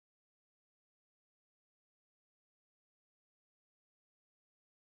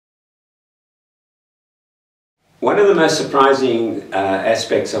One of the most surprising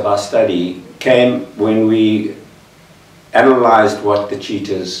aspects of our study came when we analyzed what the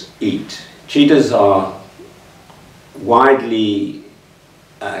cheetahs eat. Cheetahs are widely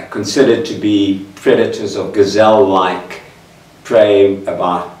considered to be predators of gazelle-like prey,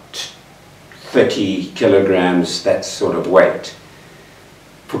 about 30 kilograms, that sort of weight.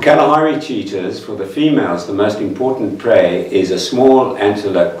 For Kalahari cheetahs, for the females, the most important prey is a small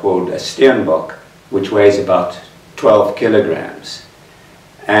antelope called a steenbok, which weighs about 12 kilograms.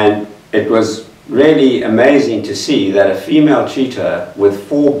 And it was really amazing to see that a female cheetah with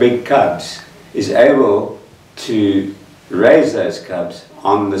 4 big cubs is able to raise those cubs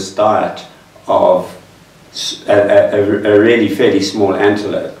on this diet of a really fairly small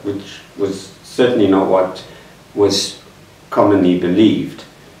antelope, which was certainly not what was commonly believed.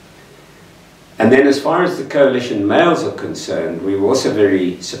 And then as far as the coalition males are concerned, we were also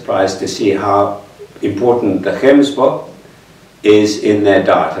very surprised to see how important the gemsbok is in their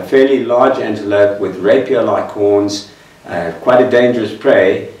diet. A fairly large antelope with rapier-like horns, quite a dangerous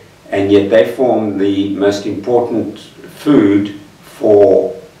prey, and yet they form the most important food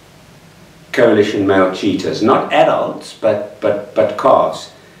for coalition male cheetahs. Not adults, but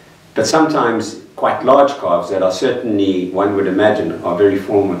calves. But sometimes quite large calves that are certainly, one would imagine, are very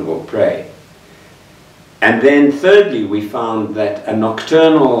formidable prey. And then thirdly, we found that a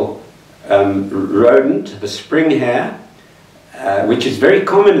nocturnal rodent, the spring hare, which is very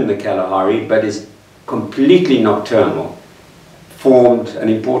common in the Kalahari but is completely nocturnal, formed an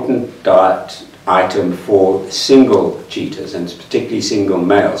important diet item for single cheetahs, and particularly single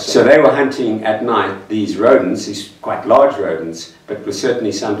males. So they were hunting at night these rodents, these quite large rodents, but was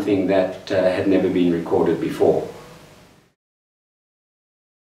certainly something that had never been recorded before.